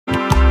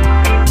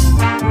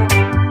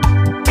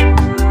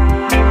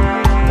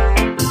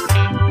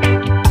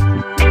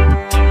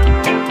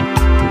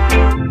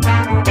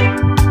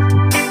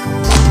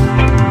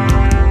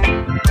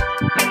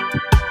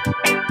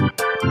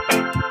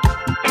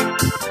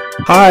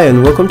Hi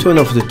and welcome to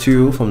another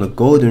tutorial from the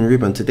Golden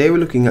Ribbon. Today we're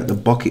looking at the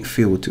bucket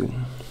fill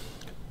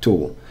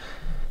tool.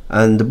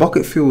 And the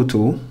bucket fill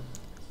tool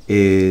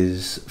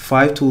is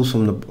 5 tools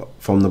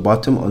from the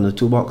bottom on the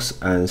toolbox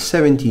and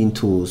 17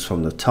 tools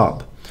from the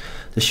top.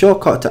 The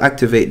shortcut to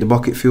activate the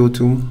bucket fill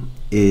tool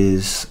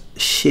is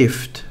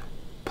Shift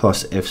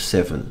plus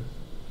F7.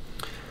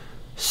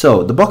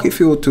 So the bucket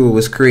fill tool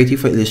was created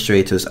for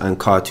illustrators and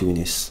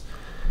cartoonists.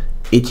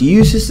 It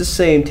uses the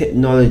same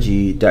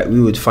technology that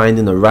we would find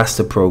in a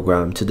raster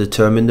program to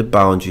determine the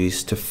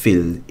boundaries to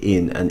fill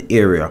in an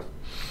area.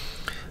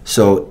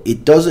 So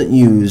it doesn't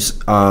use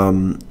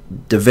the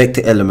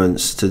vector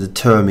elements to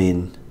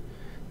determine,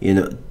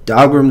 the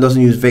algorithm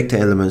doesn't use vector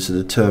elements to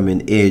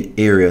determine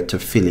area to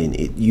fill in.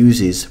 It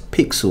uses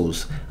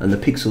pixels and the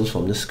pixels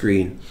from the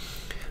screen.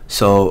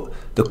 So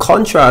the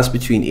contrast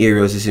between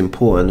areas is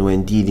important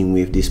when dealing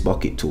with this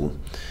bucket tool.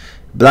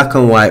 Black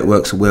and white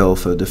works well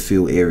for the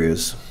fill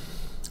areas,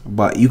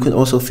 but you can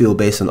also fill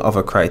based on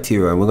other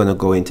criteria, and we're going to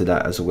go into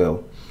that as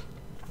well.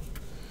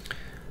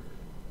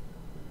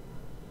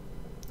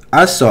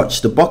 As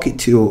such, the bucket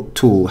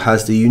tool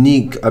has the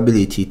unique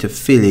ability to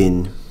fill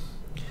in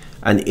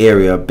an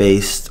area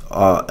based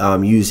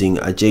using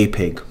a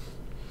JPEG,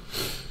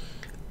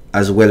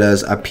 as well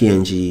as a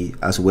PNG,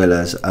 as well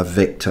as a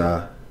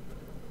vector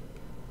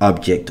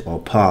object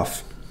or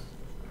path.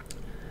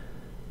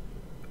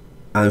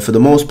 And for the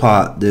most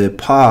part, the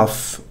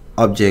path,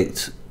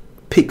 object,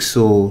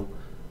 pixel,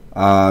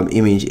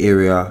 image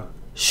area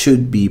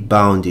should be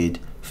bounded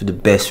for the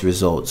best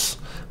results.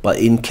 But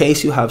in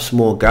case you have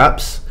small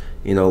gaps,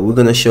 we're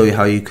going to show you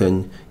how you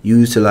can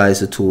utilize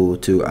the tool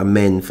to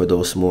amend for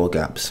those small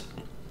gaps.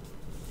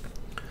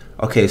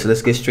 Okay, so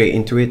let's get straight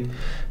into it.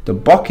 The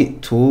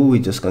bucket tool,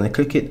 we're just going to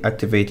click it,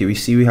 activate it. We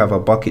see we have a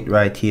bucket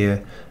right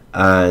here,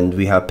 and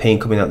we have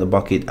paint coming out the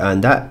bucket,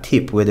 and that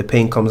tip where the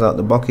paint comes out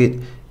the bucket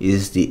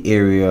is the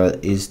area,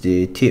 is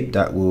the tip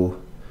that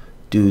will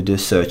do the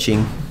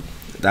searching.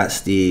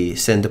 That's the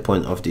center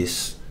point of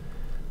this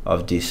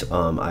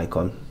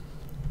icon.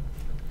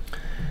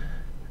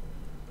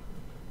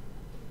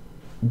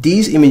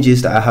 These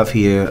images that I have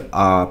here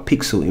are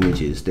pixel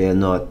images, they are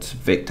not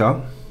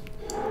vector.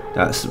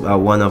 That's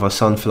one of a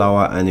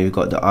sunflower, and we've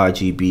got the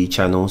RGB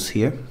channels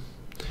here.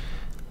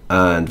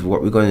 And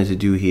what we're going to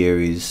do here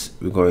is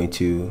we're going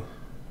to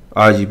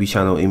RGB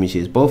channel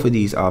images. Both of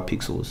these are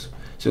pixels.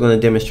 So we're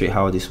going to demonstrate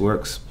how this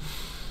works.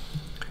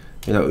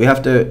 We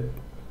have to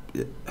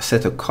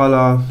set a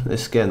color.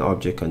 Let's get an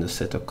object and just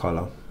set a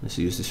color. Let's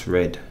use this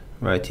red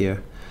right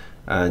here,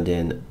 and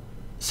then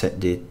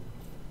set the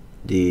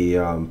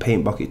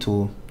paint bucket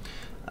tool,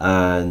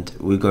 and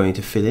we're going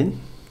to fill in.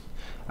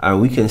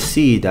 And we can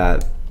see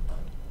that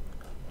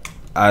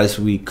as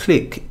we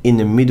click in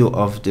the middle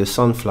of the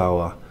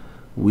sunflower,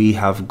 we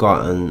have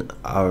gotten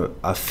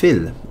a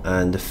fill,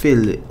 and the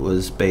fill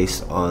was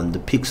based on the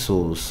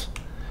pixels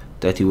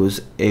that he was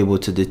able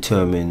to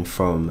determine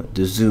from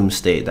the zoom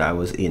state that I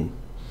was in.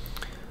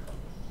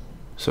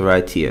 So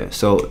right here,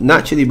 so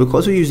naturally,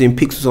 because we're using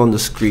pixels on the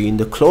screen,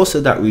 the closer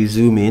that we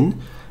zoom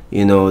in,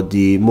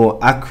 the more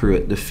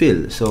accurate the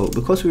fill. So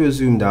because we were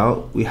zoomed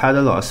out, we had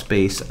a lot of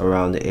space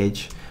around the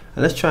edge.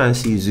 And let's try and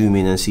zoom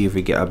in and see if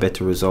we get a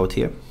better result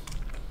here,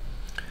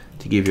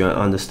 to give you an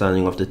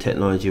understanding of the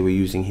technology we're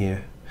using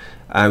here.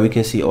 And we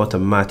can see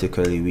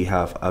automatically we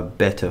have a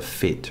better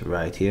fit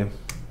right here,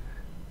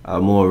 a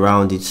more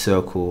rounded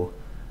circle,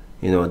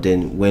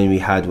 than when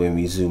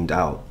we zoomed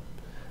out.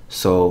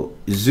 So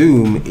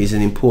zoom is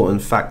an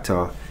important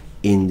factor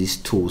in this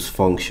tool's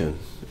function,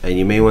 and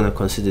you may want to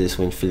consider this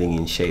when filling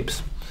in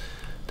shapes.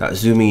 That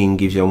zooming in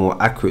gives you a more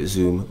accurate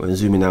zoom, when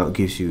zooming out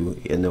gives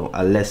you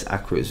a less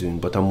accurate zoom,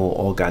 but a more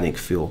organic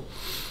feel.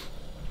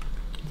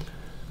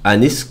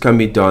 And this can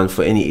be done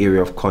for any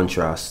area of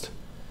contrast.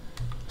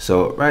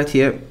 So right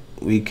here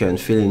we can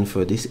fill in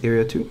for this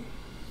area too,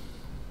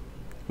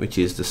 which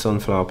is the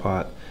sunflower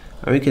part,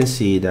 and we can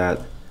see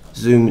that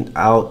zoomed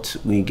out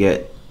we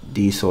get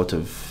these sort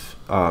of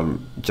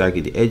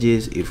jagged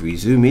edges. If we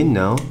zoom in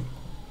now,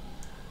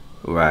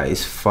 right,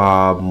 it's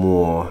far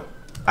more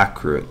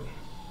accurate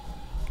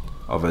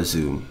of a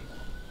zoom,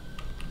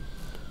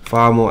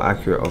 far more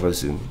accurate of a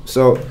zoom.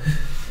 So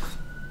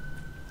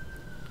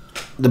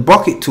the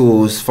bucket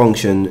tool's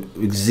function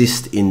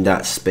exists in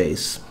that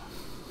space.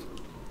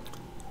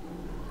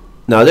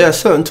 Now there are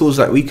certain tools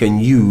that we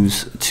can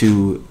use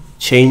to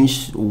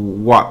change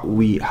how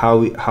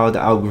the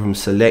algorithm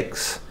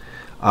selects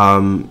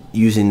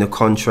using the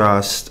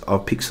contrast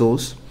of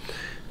pixels,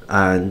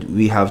 and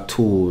we have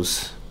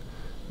tools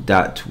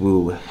that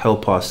will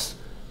help us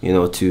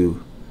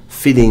to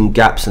fill in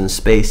gaps and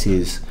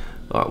spaces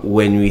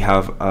when we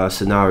have a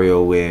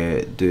scenario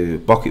where the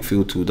bucket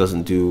fill tool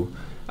doesn't do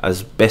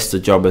as best a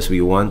job as we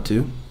want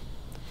to.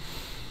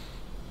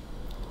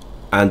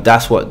 And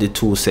that's what the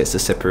tool sets are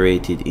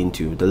separated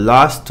into. The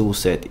last tool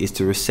set is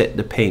to reset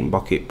the paint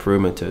bucket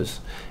parameters,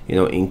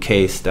 in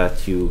case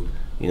that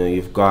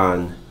you've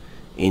gone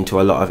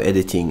into a lot of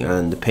editing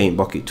and the paint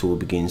bucket tool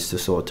begins to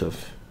sort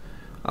of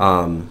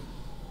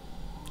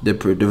the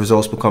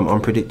results become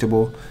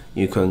unpredictable,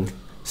 you can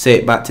set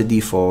it back to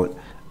default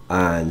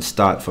and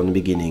start from the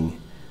beginning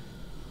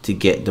to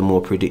get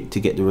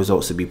the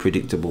results to be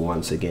predictable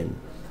once again.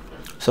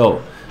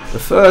 So the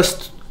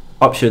first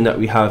option that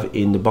we have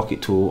in the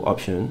bucket tool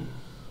option,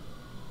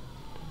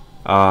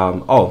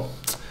 and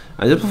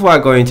just before I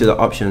go into the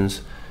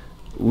options,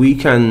 we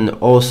can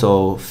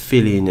also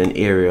fill in an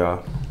area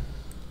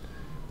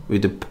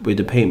with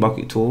the paint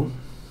bucket tool,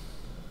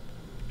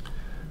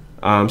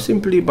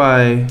 simply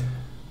by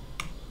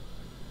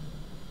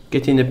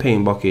getting the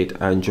paint bucket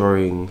and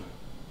drawing,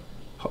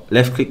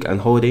 left click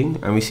and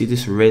holding, and we see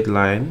this red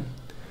line,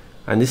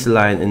 and this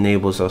line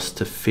enables us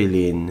to fill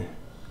in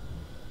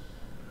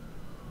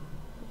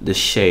the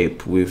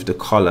shape with the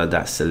color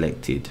that's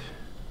selected,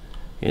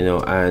 you know.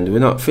 And we're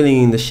not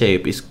filling in the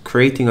shape, it's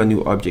creating a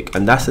new object.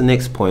 And that's the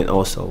next point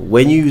also.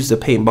 When you use the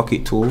paint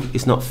bucket tool,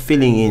 it's not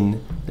filling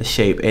in the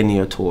shape any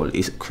at all,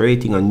 it's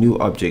creating a new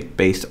object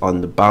based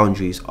on the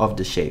boundaries of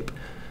the shape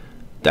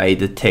that it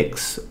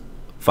detects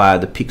via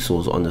the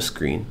pixels on the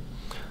screen.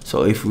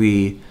 So if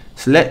we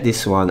select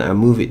this one and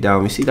move it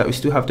down, we see that we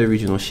still have the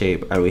original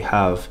shape, and we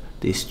have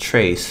this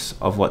trace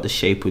of what the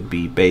shape would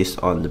be based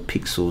on the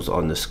pixels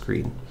on the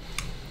screen.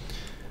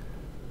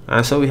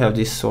 And so we have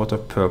this sort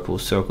of purple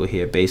circle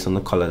here based on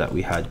the color that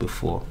we had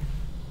before.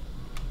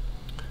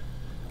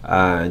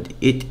 And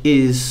it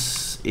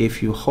is,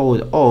 if you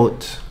hold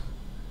Alt,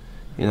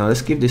 you know,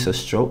 let's give this a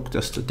stroke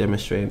just to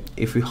demonstrate.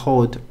 If we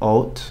hold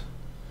Alt,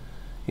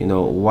 you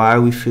know,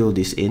 while we fill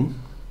this in,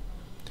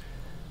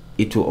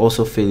 it will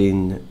also fill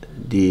in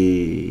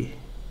the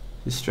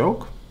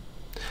stroke.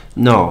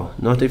 No,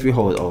 not if we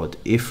hold Alt.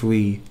 If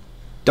we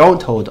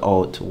don't hold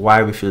Alt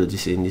while we fill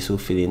this in, this will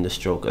fill in the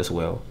stroke as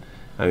well.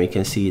 And we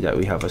can see that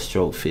we have a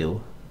stroke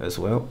fill as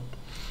well.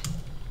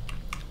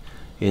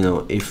 You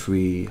know, if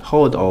we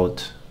hold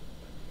Alt,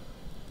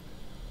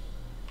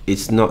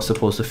 it's not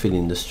supposed to fill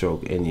in the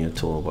stroke any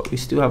at all, but we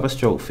still have a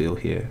stroke fill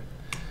here.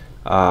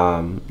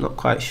 Not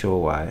quite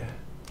sure why,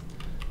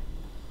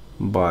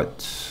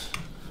 but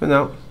for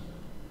now,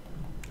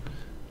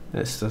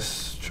 let's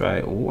just try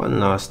it one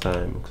last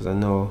time, because I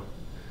know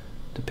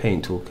the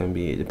paint tool can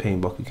be, the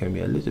paint bucket can be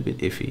a little bit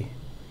iffy.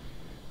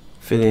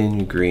 Fill in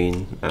with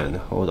green and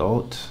hold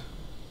Alt,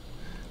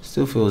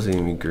 still fills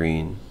in with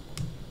green.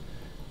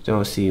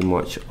 Don't see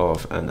much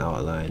of an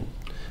outline.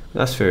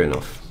 That's fair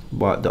enough,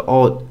 but the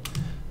Alt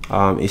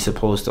is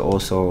supposed to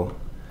also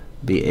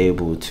be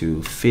able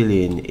to fill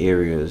in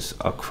areas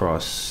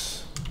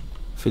across,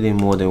 fill in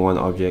more than one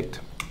object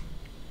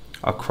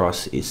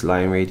across its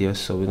line radius.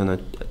 So we're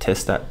gonna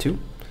test that too.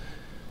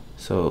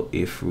 So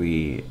if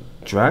we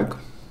drag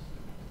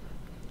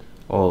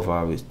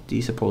over,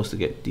 these supposed to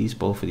get, these,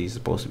 both of these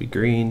supposed to be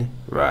green,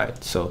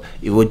 right? So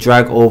it will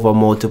drag over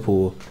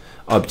multiple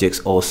objects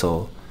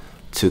also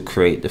to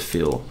create the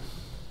fill,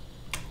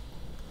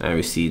 and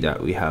we see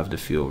that we have the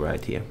fill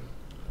right here.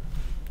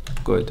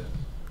 Good.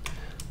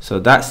 So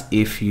that's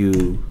if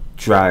you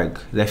drag,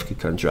 left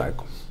click and drag.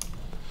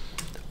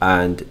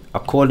 And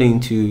according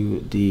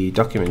to the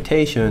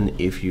documentation,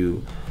 if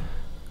you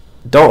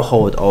don't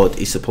hold Alt,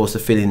 it's supposed to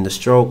fill in the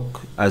stroke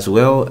as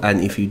well,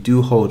 and if you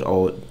do hold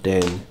Alt,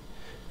 then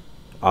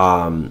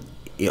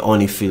it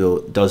only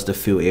does the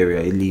fill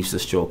area, it leaves the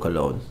stroke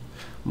alone.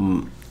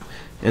 You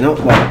know,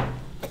 like,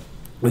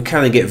 we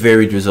kind of get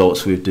varied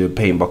results with the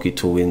paint bucket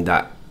tool in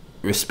that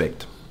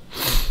respect.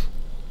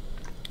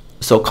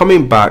 So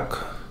coming back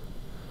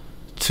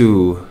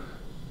to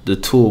the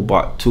tool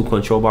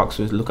control box,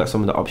 we look at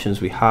some of the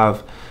options we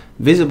have.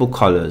 Visible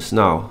colors.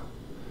 Now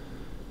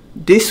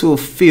this will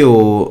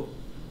fill,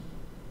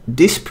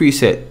 this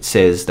preset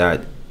says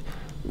that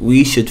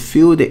we should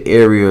fill the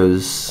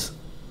areas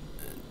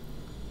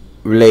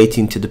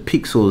relating to the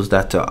pixels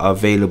that are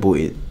available,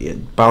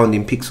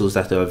 bounding pixels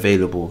that are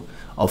available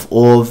of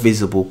all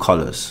visible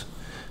colors.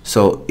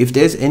 So if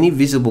there's any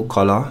visible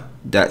color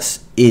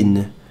that's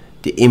in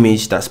the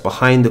image that's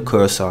behind the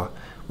cursor,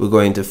 we're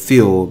going to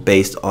fill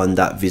based on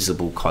that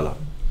visible color.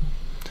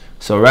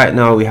 So right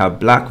now we have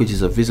black, which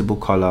is a visible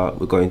color.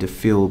 We're going to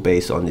fill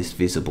based on this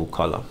visible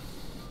color.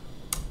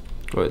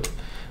 Good.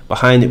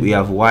 Behind it we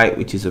have white,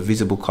 which is a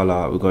visible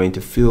color. We're going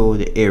to fill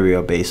the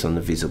area based on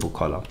the visible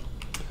color.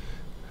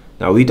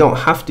 Now we don't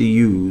have to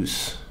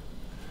use,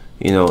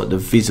 you know, the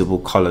visible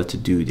color to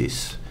do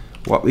this.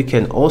 What we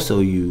can also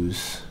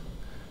use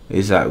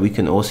is that we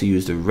can also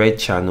use the red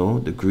channel,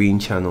 the green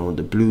channel,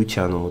 the blue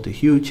channel, the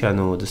hue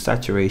channel, the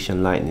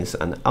saturation, lightness,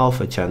 and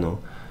alpha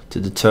channel to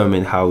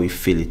determine how we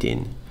fill it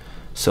in.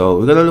 So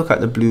we're going to look at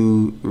the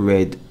blue,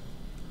 red,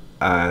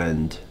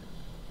 and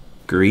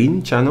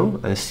green channel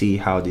and see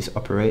how this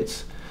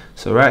operates.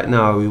 So right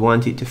now we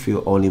want it to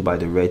fill only by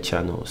the red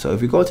channel. So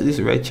if we go to this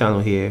red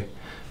channel here,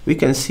 we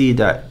can see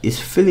that it's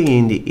filling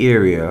in the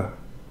area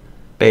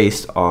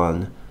based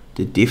on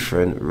the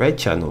different red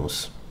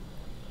channels.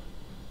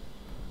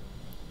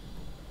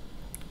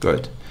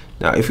 Good.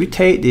 Now if we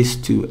take this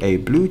to a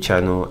blue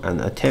channel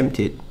and attempt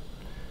it,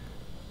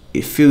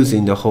 it fills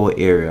in the whole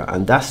area,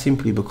 and that's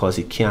simply because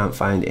it can't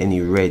find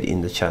any red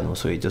in the channel,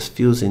 so it just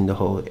fills in the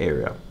whole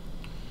area.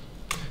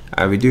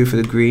 and we do it for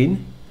the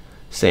green,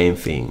 same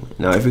thing.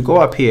 Now if we go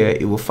up here,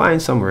 it will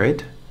find some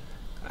red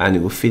and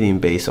it will fill in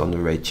based on the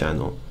red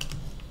channel.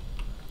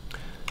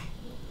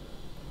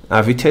 Now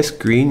if we test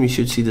green, we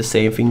should see the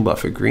same thing but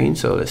for green.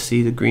 So let's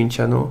see the green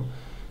channel.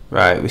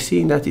 Right, we're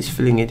seeing that it's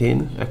filling it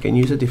in. I can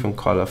use a different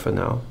color for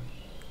now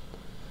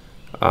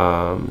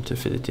to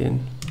fill it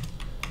in.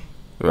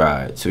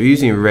 Right, so we're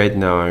using red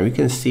now, and we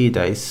can see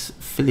that it's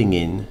filling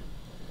in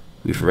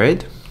with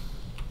red.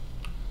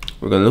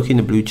 We're going to look in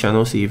the blue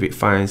channel, see if it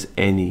finds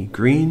any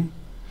green.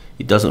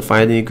 It doesn't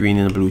find any green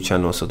in the blue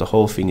channel, so the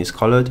whole thing is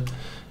colored.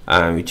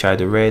 And we try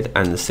the red,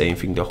 and the same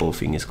thing, the whole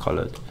thing is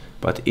colored.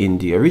 But in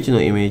the original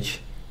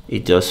image,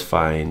 it does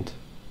find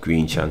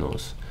green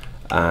channels,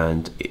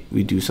 and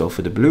we do so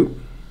for the blue.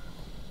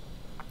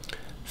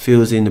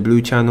 Fills in the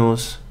blue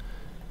channels.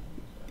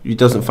 It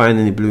doesn't find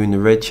any blue in the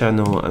red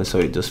channel, and so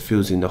it just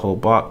fills in the whole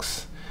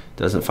box.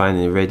 Doesn't find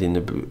any red in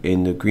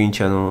the green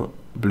channel,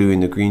 blue in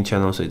the green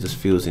channel, so it just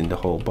fills in the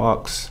whole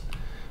box.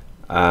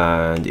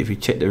 And if you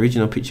check the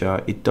original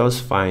picture, it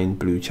does find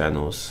blue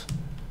channels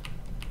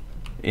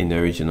in the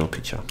original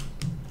picture.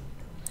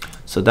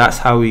 So that's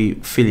how we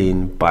fill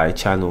in by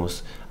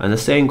channels, and the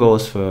same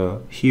goes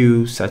for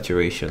hue,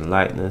 saturation,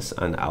 lightness,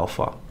 and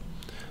alpha.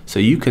 So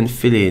you can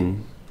fill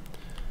in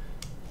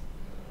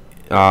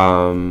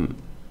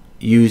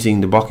using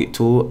the bucket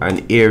tool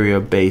and area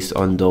based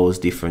on those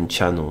different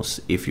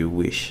channels if you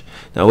wish.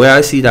 Now where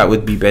I see that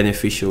would be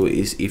beneficial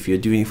is if you're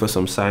doing it for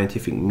some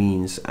scientific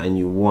means and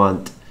you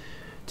want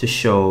to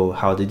show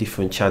how the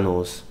different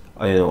channels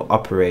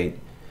operate,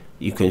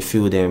 you can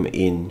fill them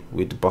in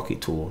with the bucket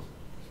tool.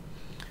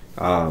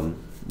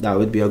 That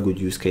would be a good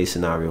use case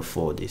scenario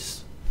for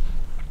this.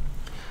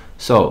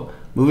 So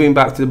moving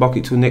back to the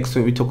bucket tool, next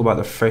we talk about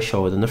the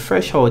threshold, and the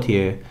threshold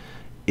here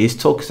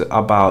talks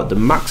about the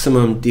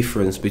maximum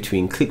difference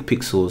between click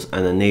pixels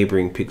and a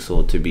neighboring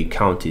pixel to be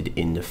counted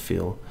in the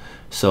fill.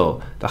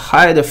 So the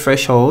higher the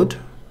threshold,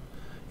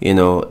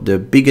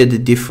 the bigger the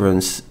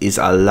difference is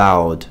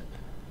allowed,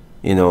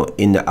 in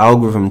the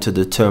algorithm to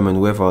determine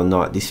whether or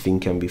not this thing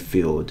can be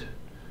filled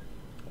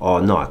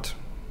or not.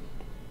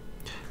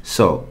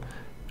 So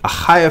a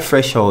higher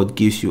threshold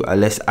gives you a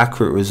less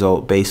accurate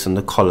result based on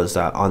the colors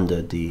that are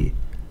under the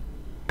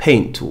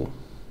paint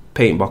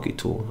bucket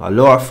tool. A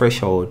lower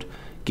threshold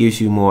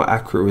gives you more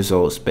accurate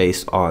results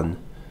based on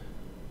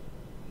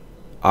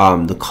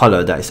the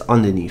color that is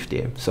underneath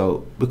there.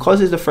 So because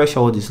the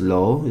threshold is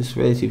low, it's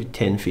relatively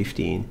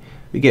 10-15,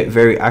 we get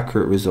very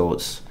accurate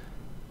results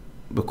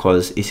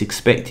because it's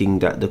expecting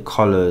that the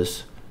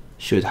colors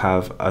should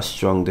have a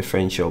strong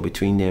differential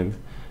between them.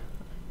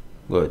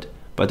 Good.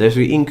 But as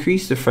we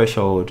increase the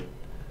threshold,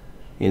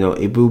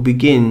 it will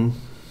begin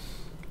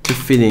to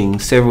fill in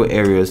several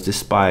areas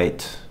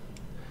despite,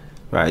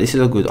 right, this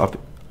is a good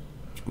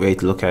way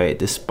to look at it,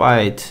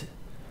 despite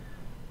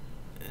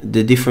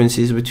the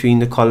differences between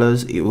the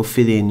colors, it will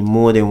fill in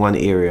more than one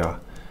area.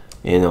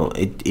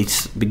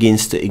 It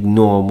begins to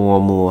ignore more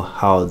and more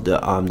how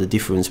the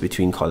difference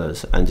between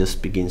colors, and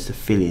just begins to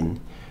fill in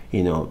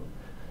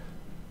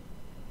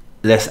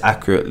less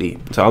accurately.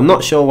 So I'm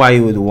not sure why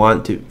you would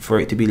want for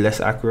it to be less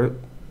accurate.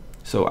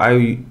 So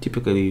I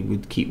typically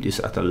would keep this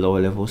at a lower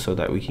level so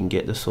that we can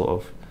get the sort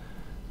of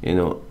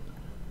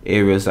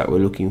areas that we're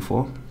looking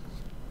for.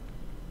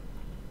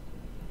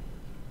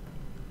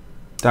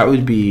 That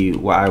would be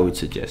what I would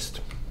suggest,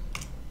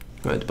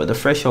 right? But the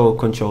threshold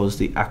controls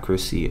the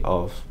accuracy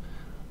of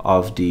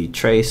the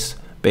trace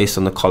based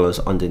on the colors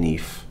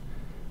underneath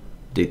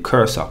the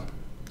cursor.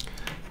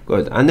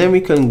 Good. And then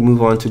we can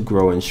move on to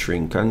grow and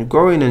shrink. And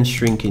growing and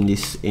shrinking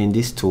in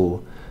this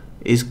tool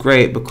is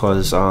great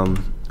because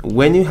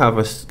when you have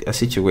a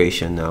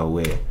situation now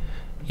where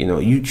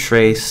you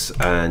trace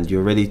and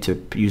you're ready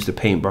to use the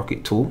paint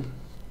bucket tool,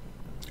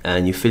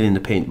 and you fill in the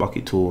paint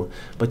bucket tool,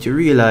 but you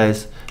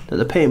realize that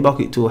the paint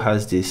bucket tool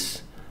has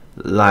this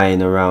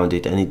line around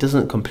it and it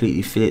doesn't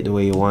completely fill it the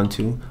way you want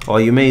to,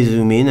 or you may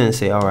zoom in and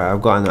say, all right,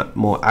 I've got a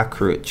more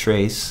accurate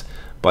trace,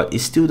 but it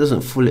still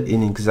doesn't fill it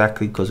in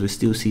exactly because we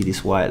still see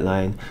this white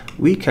line.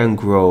 We can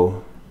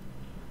grow,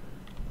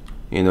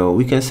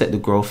 we can set the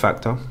grow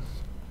factor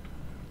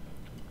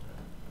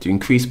to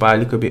increase by a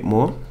little bit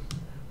more,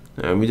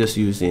 and we're just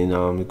using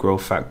the grow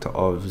factor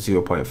of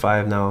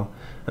 0.5 now,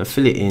 and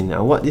fill it in.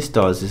 And what this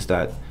does is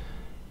that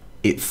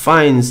it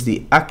finds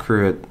the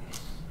accurate,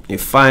 it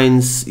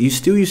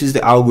still uses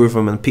the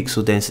algorithm and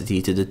pixel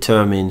density to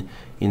determine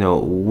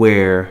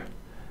where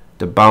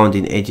the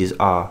bounding edges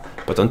are,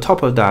 but on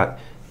top of that,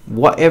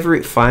 whatever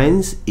it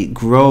finds, it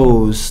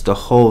grows the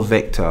whole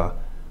vector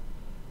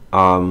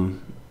by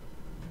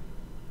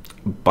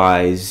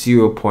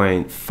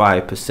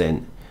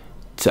 0.5%,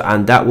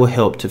 and that will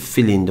help to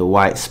fill in the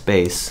white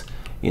space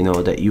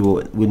that you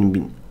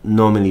wouldn't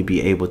normally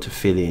be able to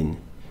fill in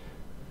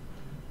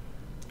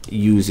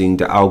using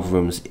the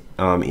algorithm's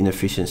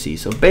inefficiency.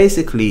 So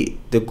basically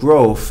the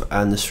growth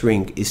and the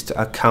shrink is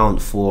to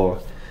account for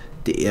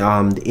the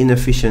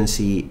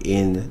inefficiency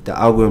in the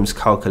algorithm's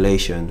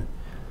calculation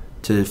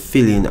to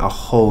fill in a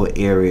whole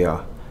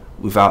area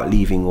without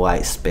leaving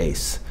white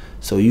space.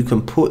 so you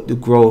can put the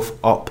growth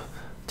up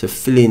to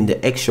fill in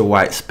the extra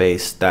white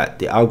space that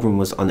the algorithm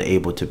was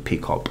unable to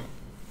pick up.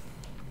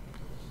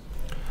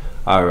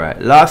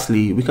 Alright,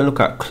 lastly, we can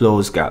look at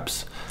close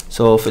gaps.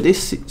 So for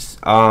this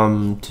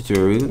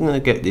tutorial, we're going to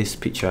get this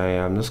picture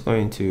here. I'm just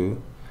going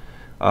to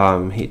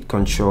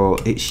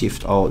hit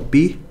Shift Alt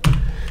B,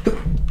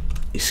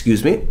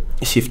 excuse me,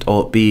 Shift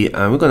Alt B,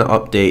 and we're going to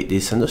update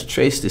this and just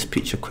trace this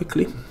picture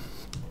quickly.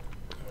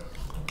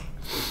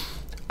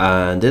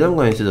 And then I'm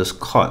going to just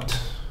cut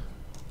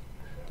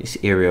this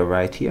area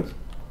right here.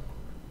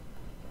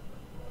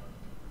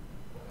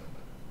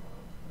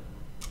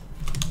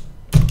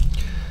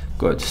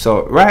 Good.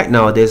 So right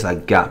now there's a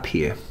gap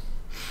here,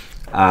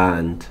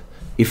 and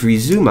if we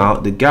zoom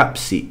out, the gap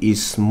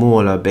is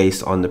smaller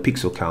based on the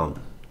pixel count.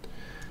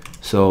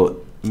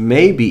 So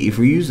maybe if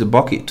we use the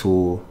bucket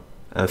tool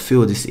and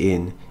fill this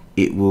in,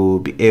 it will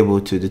be able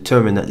to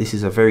determine that this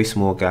is a very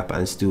small gap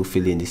and still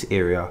fill in this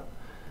area.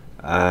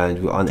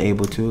 And we're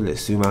unable to.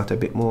 Let's zoom out a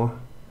bit more.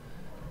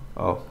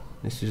 Oh,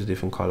 this is a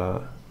different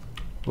color.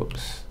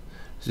 Whoops.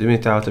 Zoom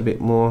it out a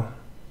bit more.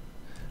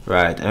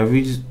 Right, and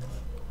we just,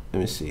 let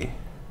me see.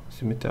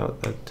 Zoom it out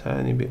a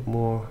tiny bit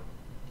more.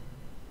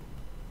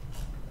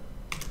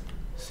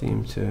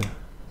 Seem to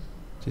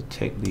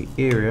detect the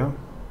area.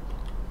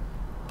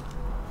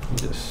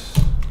 Just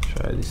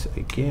try this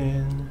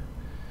again.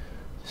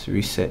 Let's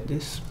reset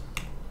this.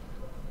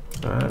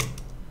 Alright.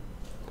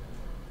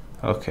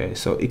 Okay,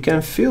 so it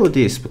can fill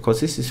this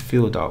because this is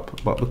filled up,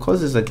 but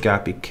because there's a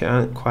gap, it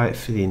can't quite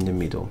fill in the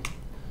middle.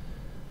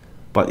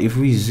 But if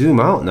we zoom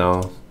out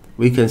now,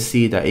 we can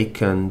see that it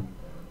can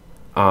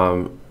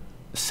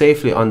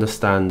safely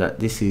understand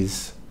that this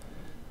is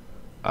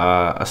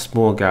a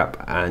small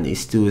gap, and it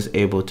still is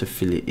able to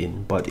fill it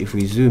in. But if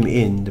we zoom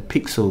in, the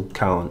pixel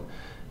count,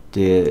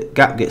 the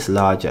gap gets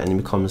larger and it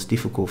becomes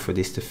difficult for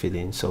this to fill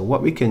in. So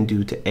what we can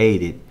do to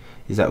aid it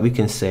is that we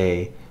can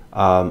say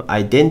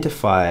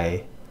identify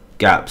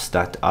gaps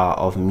that are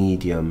of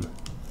medium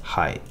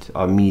height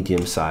or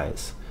medium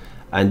size,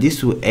 and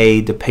this will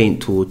aid the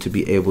paint tool to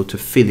be able to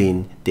fill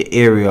in the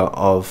area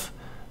of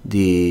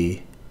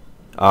the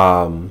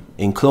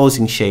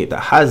enclosing shape that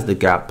has the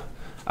gap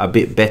a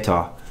bit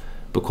better,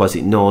 because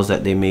it knows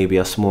that there may be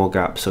a small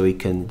gap, so it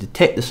can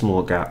detect the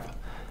small gap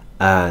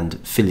and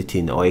fill it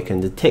in, or it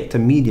can detect a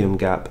medium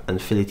gap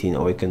and fill it in,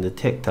 or it can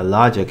detect a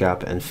larger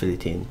gap and fill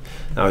it in.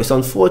 Now it's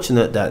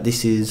unfortunate that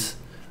this is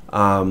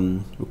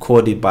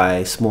recorded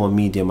by small,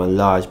 medium and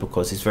large,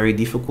 because it's very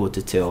difficult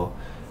to tell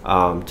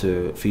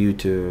for you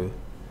to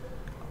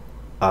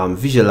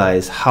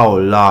visualize how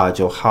large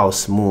or how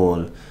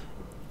small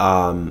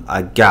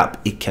a gap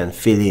it can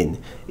fill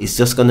in. It's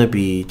just going to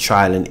be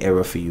trial and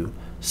error for you,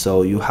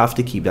 so you have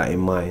to keep that in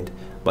mind.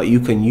 But you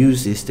can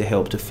use this to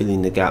help to fill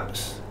in the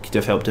gaps,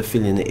 to help to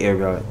fill in the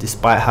area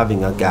despite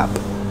having a gap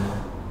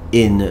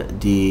in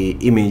the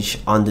image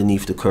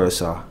underneath the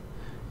cursor,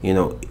 you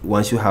know,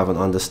 once you have an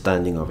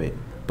understanding of it.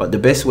 But the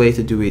best way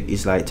to do it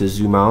is like to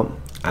zoom out,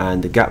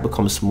 and the gap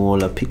becomes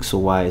smaller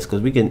pixel wise,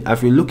 because we can,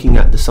 if we're looking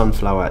at the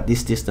sunflower at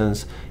this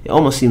distance, it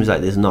almost seems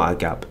like there's not a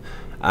gap,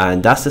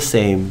 and that's the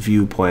same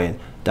viewpoint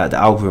that the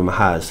algorithm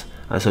has,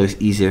 and so it's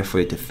easier for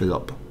it to fill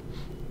up.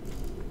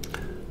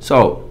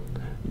 So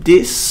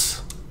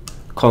this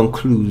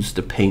concludes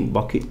the paint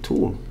bucket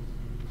tool.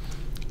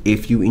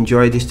 If you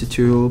enjoyed this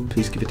tutorial,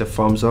 please give it a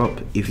thumbs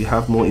up. If you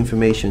have more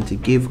information to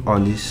give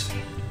on this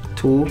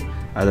tool,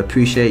 I'd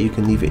appreciate it. You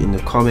can leave it in the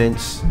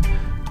comments.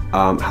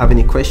 Have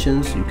any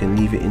questions, you can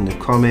leave it in the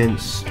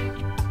comments.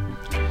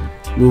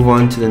 Move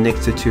on to the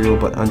next tutorial,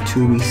 but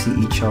until we see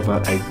each other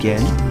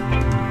again,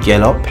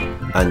 gel up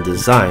and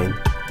design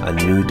a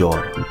new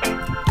dawn.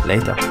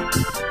 Later.